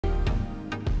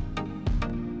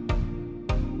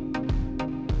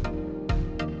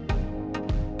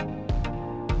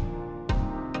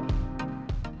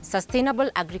Sustainable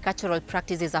agricultural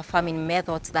practices are farming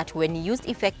methods that, when used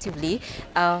effectively,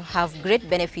 have great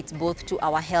benefits both to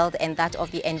our health and that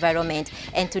of the environment.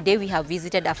 And today we have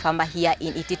visited a farmer here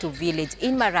in Ititu village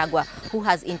in Muranga who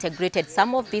has integrated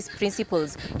some of these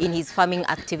principles in his farming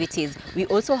activities. We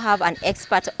also have an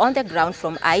expert on the ground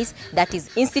from ICE, that is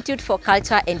Institute for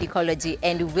Culture and Ecology,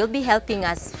 and will be helping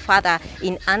us further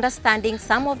in understanding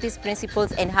some of these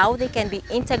principles and how they can be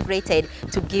integrated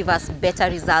to give us better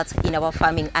results in our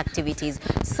farming activities.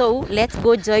 So let's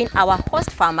go join our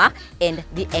host farmer and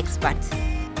the expert.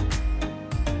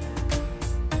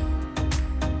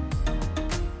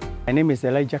 My name is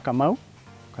Elijah Kamau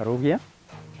Karugia.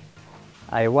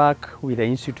 I work with the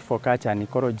Institute for Culture and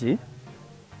Ecology.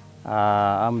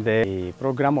 I'm the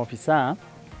program officer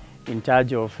in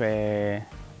charge of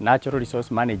natural resource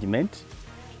management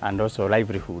and also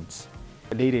livelihoods.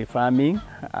 Dairy farming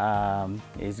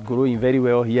is growing very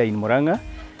well here in Muranga,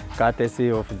 courtesy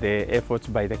of the efforts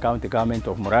by the county government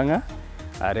of Muranga,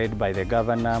 led by the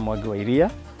governor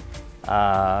Mwagi.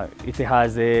 It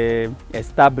has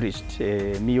established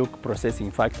a milk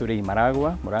processing factory in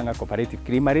Muranga Cooperative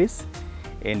Creameries,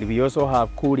 and we also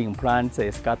have cooling plants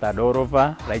scattered all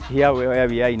over. Like here where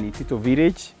we are in Ititu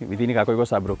village, within Kakoigo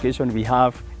sub-location, we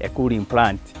have a cooling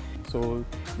plant. So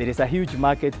there is a huge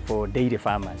market for dairy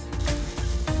farmers.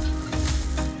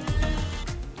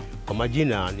 Kwa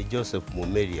majina ni Joseph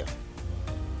Mumeria.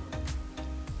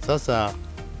 Sasa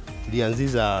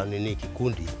tulianziza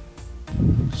kikundi.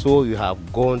 So we have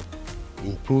gone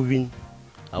improving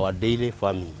our daily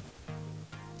farming.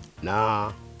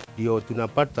 Na ndio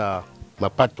tunapata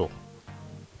mapato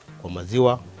kwa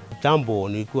maziwa. Kitambo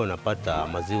nilikuwa napata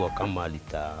maziwa kama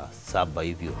lita 7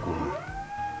 hivyo 10.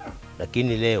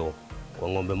 Lakini leo kwa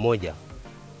ng'ombe moja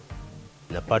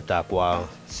napata kwa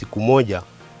siku moja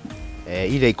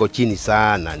ile iko chini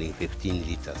sana ni 15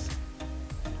 liters.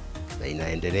 Na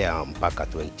inaendelea mpaka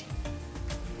 20.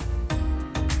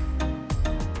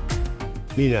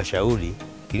 Mimi nashauri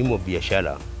kilimo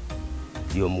biashara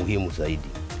ndio muhimu zaidi.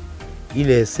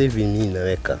 Ile saving mimi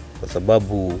naweka kwa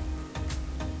sababu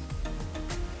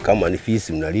kama ni fees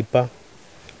unalipa,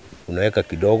 unaweka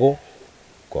kidogo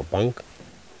kwa bank.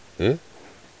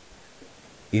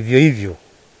 Hivyo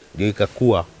ndio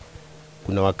ikakuwa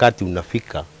kuna wakati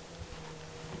unafika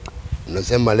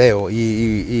unasema leo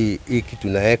hii kitu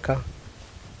naweka,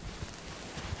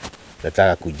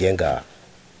 nataka kujenga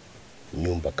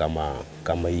nyumba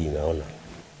kama hii naona.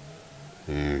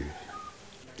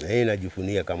 Na hii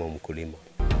najifunia kama mkulima.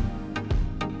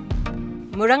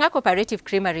 Muranga Cooperative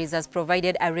Creameries has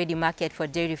provided a ready market for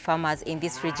dairy farmers in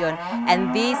this region,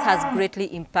 and this has greatly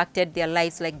impacted their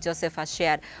lives, like Joseph has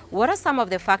shared. What are some of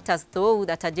the factors, though,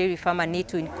 that a dairy farmer need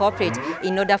to incorporate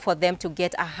in order for them to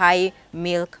get a high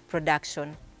milk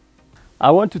production?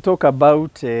 I want to talk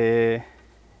about the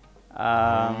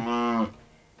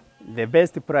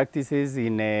best practices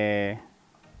in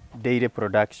dairy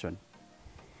production.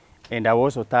 And I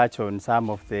also touch on some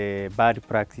of the bad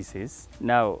practices.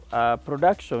 Now,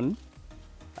 production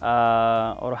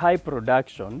or high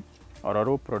production or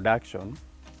low production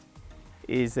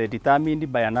is determined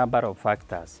by a number of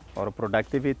factors, or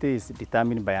productivity is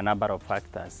determined by a number of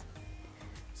factors.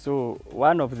 So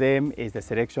one of them is the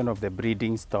selection of the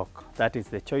breeding stock. That is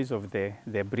the choice of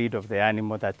the breed of the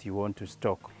animal that you want to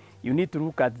stock. You need to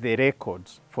look at the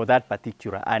records for that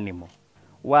particular animal.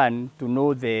 One, to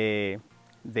know the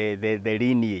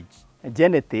lineage.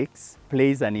 Genetics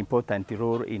plays an important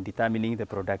role in determining the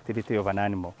productivity of an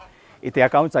animal. It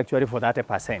accounts actually for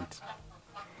 30%.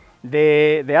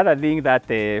 The other thing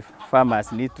that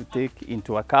farmers need to take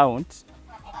into account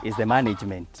is the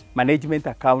management. Management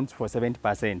accounts for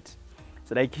 70%.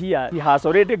 So like here, he has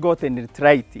already gotten it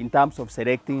right in terms of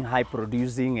selecting high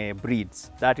producing breeds.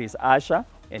 That is Asha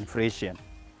and Frisian.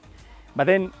 But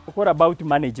then what about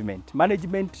management?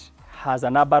 Management has a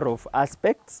number of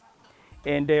aspects,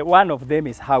 and one of them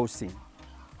is housing.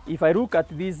 If I look at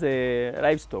this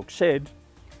livestock shed,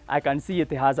 I can see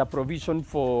it has a provision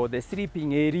for the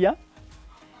sleeping area.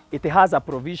 It has a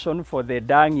provision for the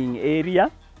danging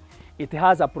area. It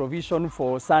has a provision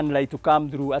for sunlight to come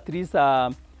through. At least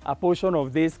a portion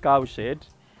of this cow shed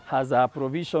has a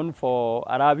provision for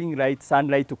allowing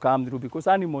sunlight to come through, because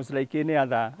animals, like any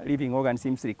other living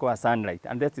organisms, require sunlight,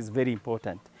 and that is very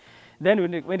important. Then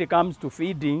when it comes to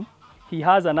feeding, he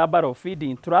has a number of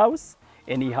feeding troughs,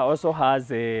 and he also has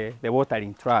the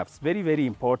watering troughs. Very, very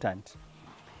important.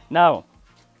 Now,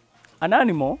 an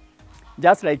animal,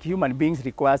 just like human beings,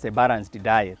 requires a balanced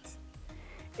diet.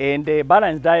 And a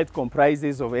balanced diet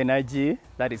comprises of energy,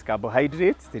 that is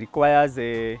carbohydrates. It requires,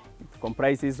 it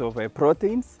comprises of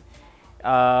proteins,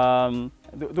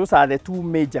 Those are the two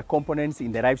major components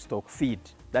in the livestock feed.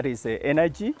 That is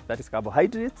energy, that is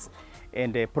carbohydrates,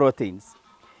 and proteins.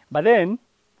 But then,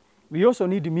 we also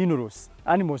need minerals.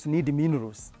 Animals need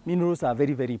minerals. Minerals are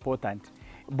very, very important,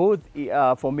 both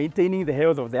for maintaining the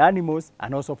health of the animals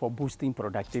and also for boosting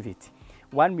productivity.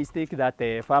 One mistake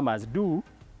that farmers do,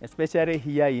 especially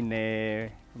here in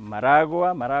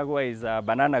Muranga. Muranga is a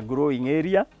banana growing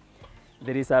area.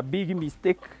 There is a big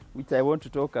mistake which I want to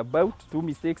talk about. Two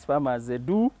mistakes farmers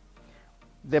do.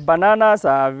 The bananas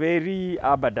are very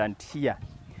abundant here,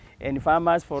 and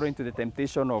farmers fall into the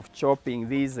temptation of chopping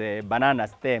these banana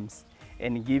stems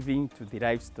and giving to the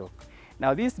livestock.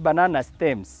 Now these banana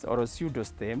stems or pseudo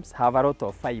stems have a lot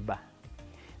of fiber.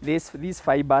 These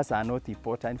fibers are not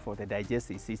important for the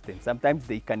digestive system. Sometimes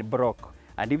they can break,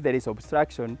 and if there is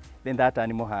obstruction, then that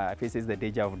animal faces the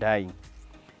danger of dying.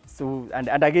 So, and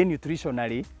again,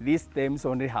 nutritionally, these stems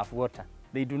only have water.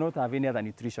 They do not have any other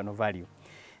nutritional value.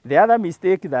 The other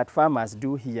mistake that farmers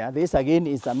do here, this again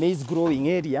is a maize growing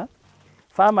area.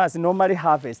 Farmers normally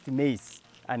harvest maize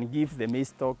and give the maize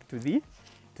stalk to the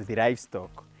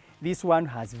livestock. This one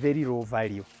has very low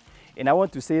value. And I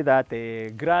want to say that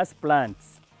grass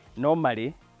plants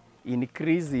normally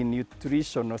increase in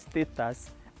nutritional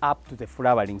status up to the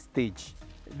flowering stage.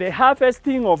 The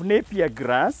harvesting of Napier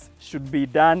grass should be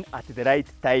done at the right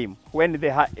time, when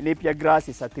the Napier grass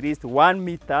is at least 1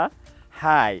 meter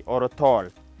high or tall.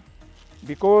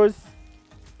 Because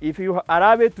if you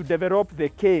allow it to develop the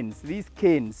canes, these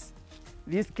canes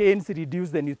reduce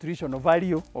the nutritional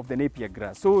value of the Napier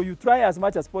grass. So you try as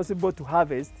much as possible to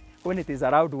harvest when it is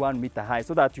around 1 meter high,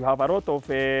 so that you have a lot of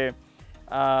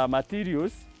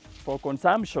materials for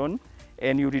consumption,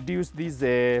 and you reduce these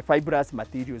fibrous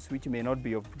materials which may not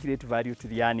be of great value to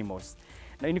the animals.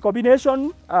 Now, in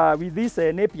combination with this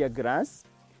Napier grass,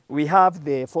 we have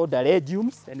the fodder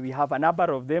legumes, and we have a number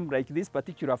of them. Like this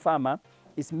particular farmer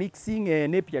is mixing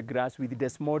Napier grass with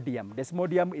desmodium.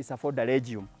 Desmodium is a fodder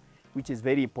legume, which is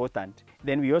very important.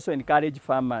 Then we also encourage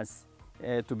farmers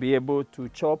to be able to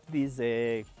chop these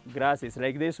grasses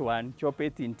like this one, chop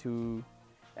it into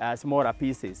smaller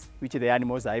pieces, which the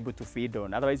animals are able to feed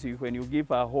on. Otherwise, when you give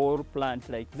a whole plant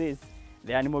like this,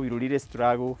 the animal will really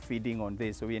struggle feeding on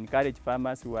this. So we encourage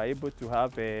farmers who are able to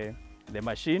have the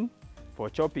machine for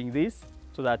chopping this,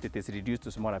 so that it is reduced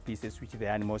to smaller pieces which the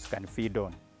animals can feed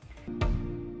on.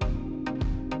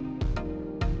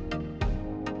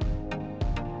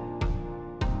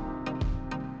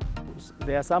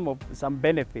 There are some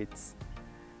benefits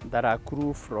that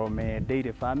accrue from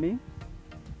dairy farming.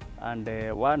 And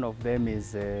one of them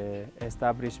is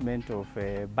establishment of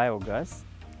biogas.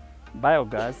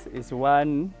 Biogas is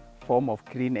one form of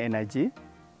clean energy,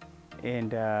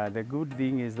 and the good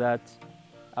thing is that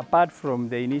apart from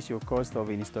the initial cost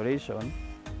of installation,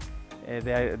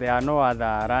 there are no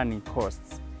other running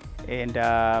costs. And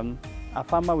a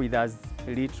farmer with as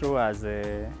little as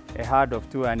a herd of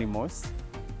 2 animals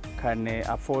can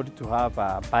afford to have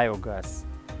a biogas.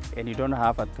 And you don't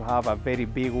have to have a very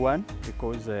big one,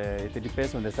 because it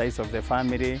depends on the size of the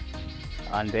family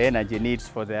and the energy needs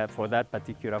for that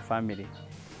particular family.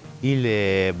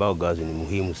 Ile biogas ni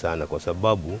muhimu sana kwa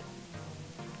sababu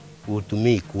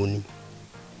hutumii kuni.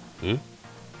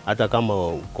 Hata kama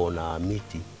uko na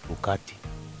miti ukati.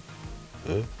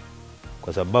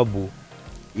 Kwa sababu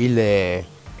ile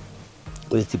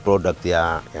waste product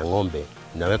ya ng'ombe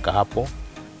inaweka hapo,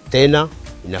 tena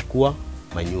inakuwa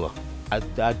manyua.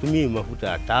 Hatumii mafuta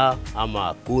ya taa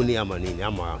ama kuni ama nini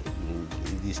ama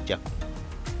hizi chako.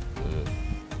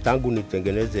 Tangu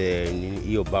nitengeneze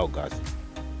hiyo biogas,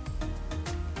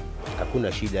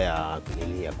 hakuna shida ya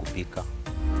kupika.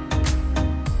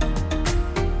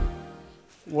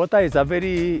 Water is a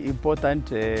very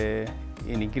important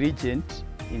ingredient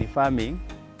in farming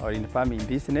or in farming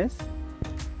business,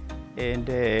 and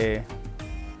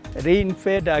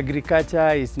rain-fed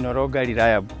agriculture is no longer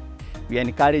reliable. We are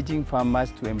encouraging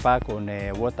farmers to embark on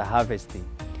water harvesting.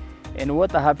 And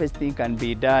water harvesting can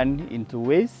be done in 2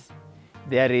 ways.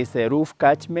 There is a roof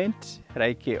catchment,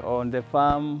 like on the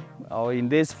farm, or in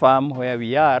this farm where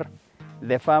we are,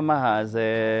 the farmer has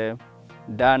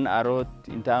done a lot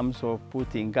in terms of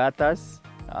putting gutters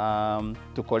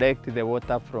to collect the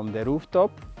water from the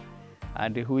rooftop,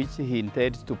 and which he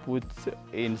intends to put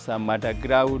in some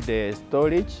underground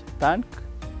storage tank,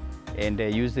 and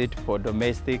use it for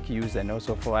domestic use and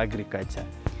also for agriculture.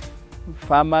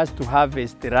 Farmers to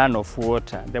harvest the runoff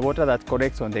water, the water that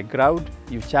collects on the ground,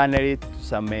 you channel it to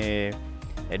some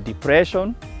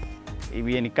depression.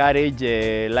 We encourage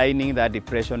lining that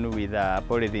depression with a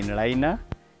polythene liner,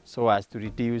 so as to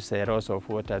reduce loss of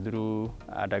water through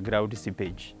underground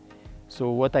seepage. So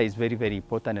water is very, very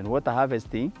important, and water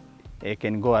harvesting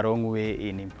can go a long way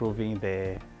in improving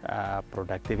the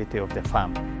productivity of the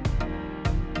farm.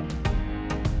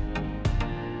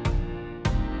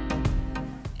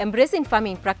 Embracing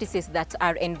farming practices that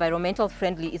are environmental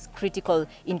friendly is critical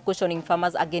in cushioning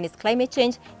farmers against climate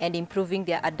change and improving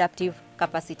their adaptive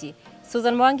capacity.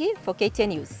 Susan Mwangi for KTN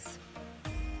News.